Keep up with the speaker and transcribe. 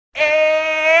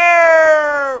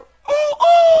Yeah.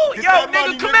 Ooh. Yo,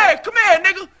 nigga, come here,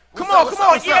 nigga. Come on.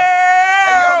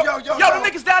 Yeah. Yo, the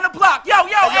niggas down the block. Yo.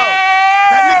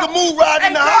 That nigga Moo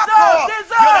riding the hot car.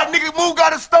 Yo, that nigga Moo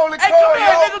got a stolen car.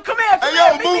 Hey, come here, nigga. Hey,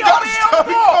 yo, Moo got a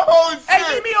stolen car. Hey,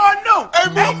 leave me on new. Hey,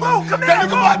 Moo, come here.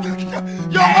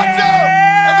 Yo, watch out.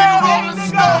 That nigga rolling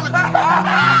stolen.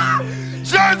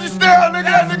 Jersey style,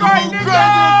 nigga. That nigga Moo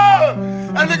crazy.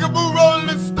 That nigga Moo rolling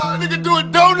the stolen. Nigga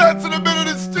doing donuts in the middle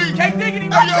of the street. K Diggity,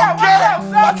 watch out,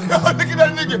 son. Look at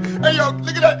that nigga. Hey, yo,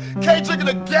 look at that. K drinking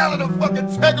a gallon of fucking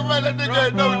Tegaran. That nigga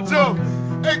ain't no joke.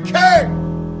 Hey, K.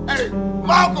 Hey,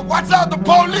 Malcolm, watch out the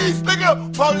police,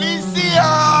 nigga.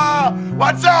 Policia.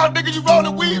 Watch out, nigga. You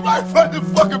rolling weed right in front of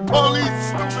the fucking police,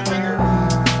 stupid nigga.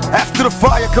 After the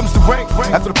fire comes the rain.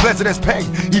 After the pleasure, there's pain.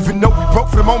 Even though we broke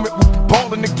for the moment, we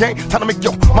ball in the game. Time to make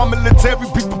my military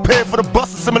be prepared for the bus.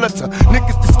 Similar to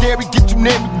niggas too scary, get you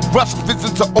near me. Rush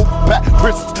visits to overpack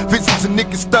prisons. Visits of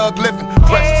niggas thug living.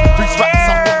 Precious. 3 strikes,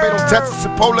 I'm Barbados, Texas,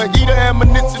 and polar heater,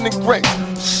 ammunition, and grace.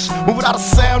 Move without a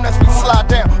sound as we slide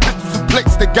down. Pistols and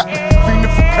plates, they got me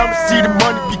feeling for currency. The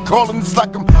money be calling, it's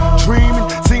like I'm dreaming.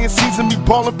 Seeing season me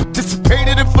ballin',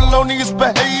 participated in felonious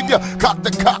behavior. Caught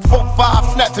the cock,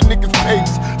 4-5, snatching niggas'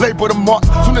 pages. Label the marks,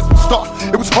 soon as we start,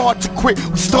 it was hard to quit.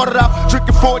 We started out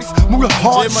drinking 40s, moving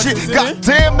hard shit.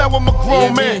 Goddamn, now I'm a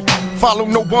grown man. Follow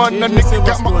no one, a nigga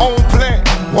got my own plan.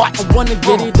 Watch. I wanna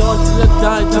get it all till I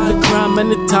die, till the crime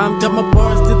and the time. Got my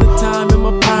bars to the time, in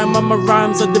my prime, and my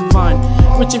rhymes are divine.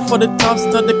 Reaching for the top,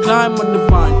 start to climb on the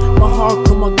vine. My heart,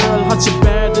 come on girl, hot you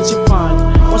bad that you fine.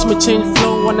 Watch me change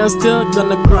flow when I'm still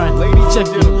gonna grind. Lady, check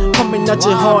it, coming at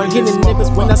you hard, hitting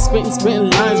niggas when I spitting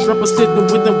lines. Rappers sitting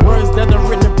with the words that are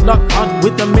written block out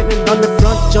with a minute on the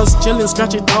front, just chilling,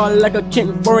 scratch it all like a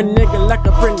kitten for a nigga like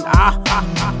a print.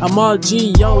 I'm all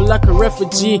G, yo, like a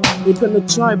refugee. You're gonna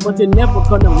try, but you're never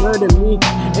gonna murder me.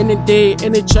 Any day,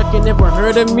 any track, you never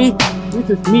heard of me. This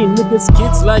is me, niggas,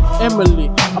 kids like Emily.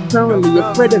 Apparently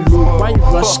afraid of me. Why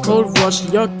rush, cold rush,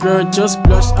 your girl just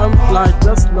blush. I'm fly,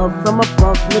 just love from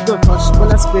above, nigga hush.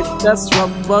 When I spit, that's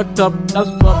rough, fucked up, that's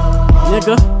fucked,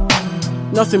 nigga.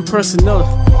 Nothing personal,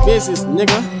 business,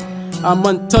 nigga. I'm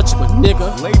untouchable,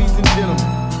 nigga. Ladies and gentlemen,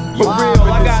 for real,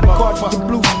 I got a cartridge of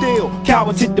blue steel.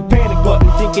 Cowards hit the panic button,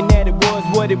 thinking that it was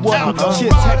what it wasn't.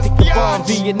 Shit's hectic, the bomb,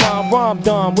 Vietnam,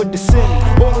 Rom-Dom with the city.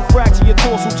 Auto fracture your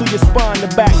torso to your spine, the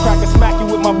back cracker, smack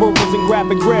you with my verbals and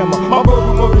graphic grammar. My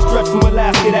verbal murder stretch from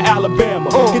Alaska to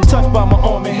Alabama. Get touched by my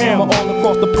arm and hammer. All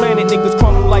across the planet, niggas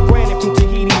crumble like granite from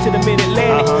Tahiti to the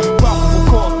mid-Atlantic. Probable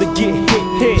cause to get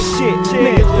hit. Shit,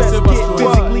 niggas just get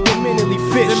physically and mentally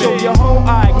fit. Show your whole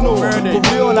I ignore. For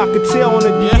real, I could tell on the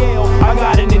DL. I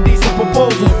got an indecent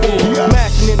proposal for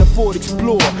mashing in a Ford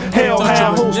Explorer.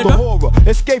 Hellhound host of horror.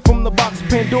 Escape from the box of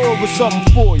Pandora with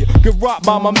something for you. Get rocked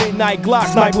by my midnight Glock.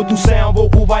 Sniper through sound,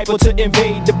 vocal viper to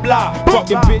invade the block.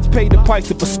 Fucking bitch, pay the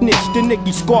price of a snitch. The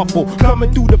Nicky Scarful.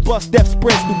 Coming through the bus, death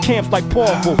spreads through camps like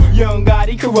Paulful. Young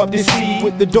Gotti, corrupted seed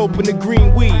with the dope and the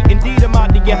green weed. Indeed, I'm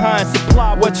out to get high and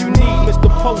supply what you need, Mr.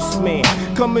 Postman.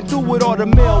 Coming through with all the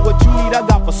mail. What you need, I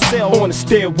got for sale on the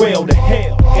stairwell to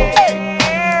hell.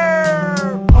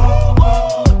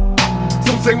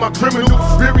 Say my criminal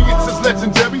experience is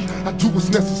legendary. I do what's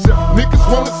necessary. Niggas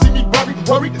wanna see me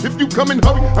worry. If you come in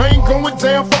hurry, I ain't going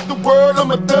down. Fuck the world,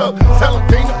 I'm a thug. Tell them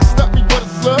they never stop me but a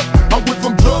slug. I went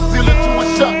from drug dealer to a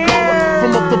shot caller.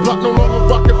 From up the block, no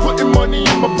longer rockin'. Putting money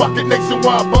in my pocket,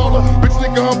 nationwide baller. Bitch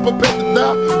nigga, I'm prepared to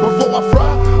die. Before I fry,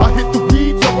 I hit the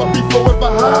weed. So I be forever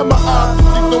high. My eyes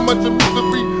see so much of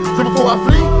misery. So before I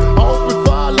flee, I open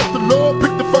fire. Let the Lord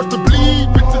pick the first to bleed.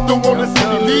 Bitches don't wanna see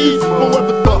me leave.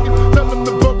 Forever thuggin'.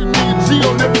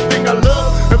 On everything I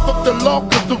love, and fuck the law,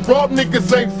 cause the raw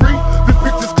niggas ain't free. This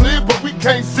bitch is clear, but we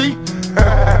can't see.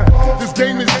 This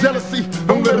game is jealousy,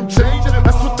 don't let them change it.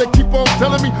 That's what they keep on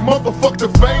telling me, motherfuck the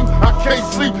fame. I can't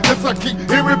sleep, yes I keep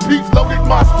hearing beats. Loaded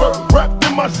my spur, wrapped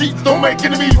in my sheets. Don't make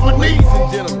enemies with knees. Ladies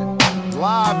and gentlemen,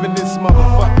 live in this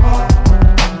motherfucker.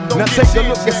 Now take a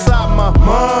look inside my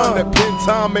mind. That pen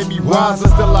time made me wiser,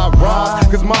 still I rise.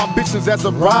 Cause my ambitions as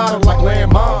a rider like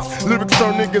landmines. Lyrics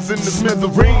turn niggas into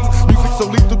smithereens. Music so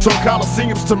lethal, turn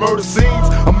coliseums to murder scenes.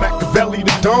 I'm Machiavelli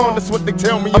the dawn, that's what they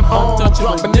tell me I'm on.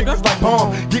 Dropping niggas like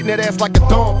bomb, getting that ass like a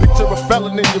dawn. Picture a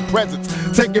felon in your presence.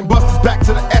 Taking busters back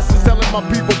to the essence, telling my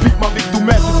people, peep my lethal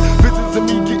message. Visions of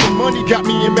me getting money got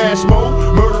me in mash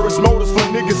mode. Murderous motives for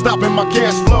niggas stopping my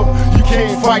cash flow. You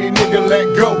can't fight it, nigga,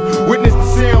 let go. Witness the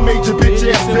sound, major bitch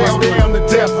ass down to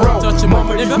death row.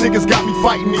 Mama, these niggas got me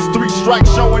fighting these 3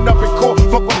 strikes. Showing up in court,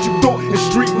 fuck what you thought in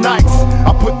street nights.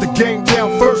 I put the game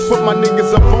down first, put my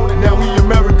niggas up on it. Now we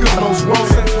America's most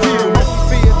wanted.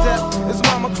 Fear death is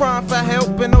mama crying for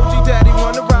help, and OG daddy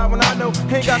wanna ride when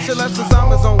ain't got shit left since I'm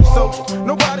his only soldier.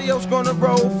 Nobody else gonna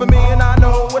roll for me, and I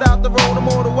know without the road I'm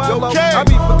all the wild low. I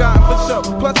be forgotten for sure.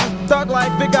 Plus this thug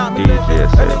life, it got me living.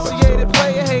 Initiated,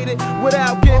 player hated,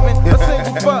 without giving a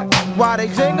single fuck. Why they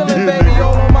jingling, baby,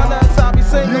 all on my nuts, I be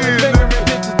singling, fingering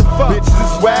bitches to fuck. Bitches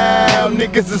is wild,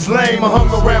 niggas is lame. I hung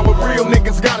around with real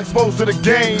niggas, got exposed to the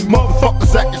game.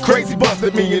 Motherfuckers acting crazy,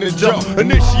 busted me in the jaw.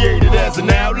 Initiated as an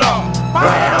outlaw.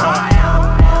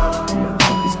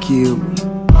 Motherfuckers kill me.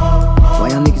 Why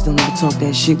y'all niggas don't ever talk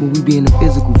that shit when we be in the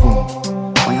physical form?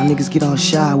 Why y'all niggas get all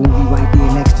shy when we right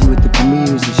there next to you at the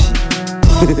premieres and shit?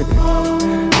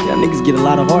 Y'all niggas get a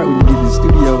lot of heart when you get in the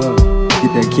studio, huh?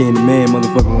 Get that Candy Man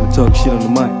motherfucker wanna talk shit on the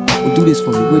mic. Well, do this for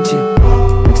me, would you?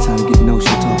 Next time you get to know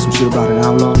shit, talk some shit about an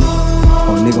outlaw nigga.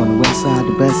 Or a nigga on the west side,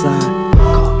 the best side.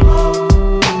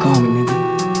 Call me, nigga.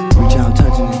 Reach out and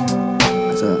touch a nigga.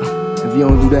 Cause if you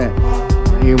don't do that,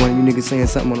 I hear one of you niggas saying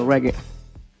something on the record.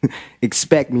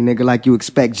 Expect me, nigga, like you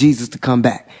expect Jesus to come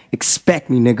back. Expect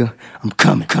me, nigga. I'm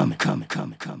coming.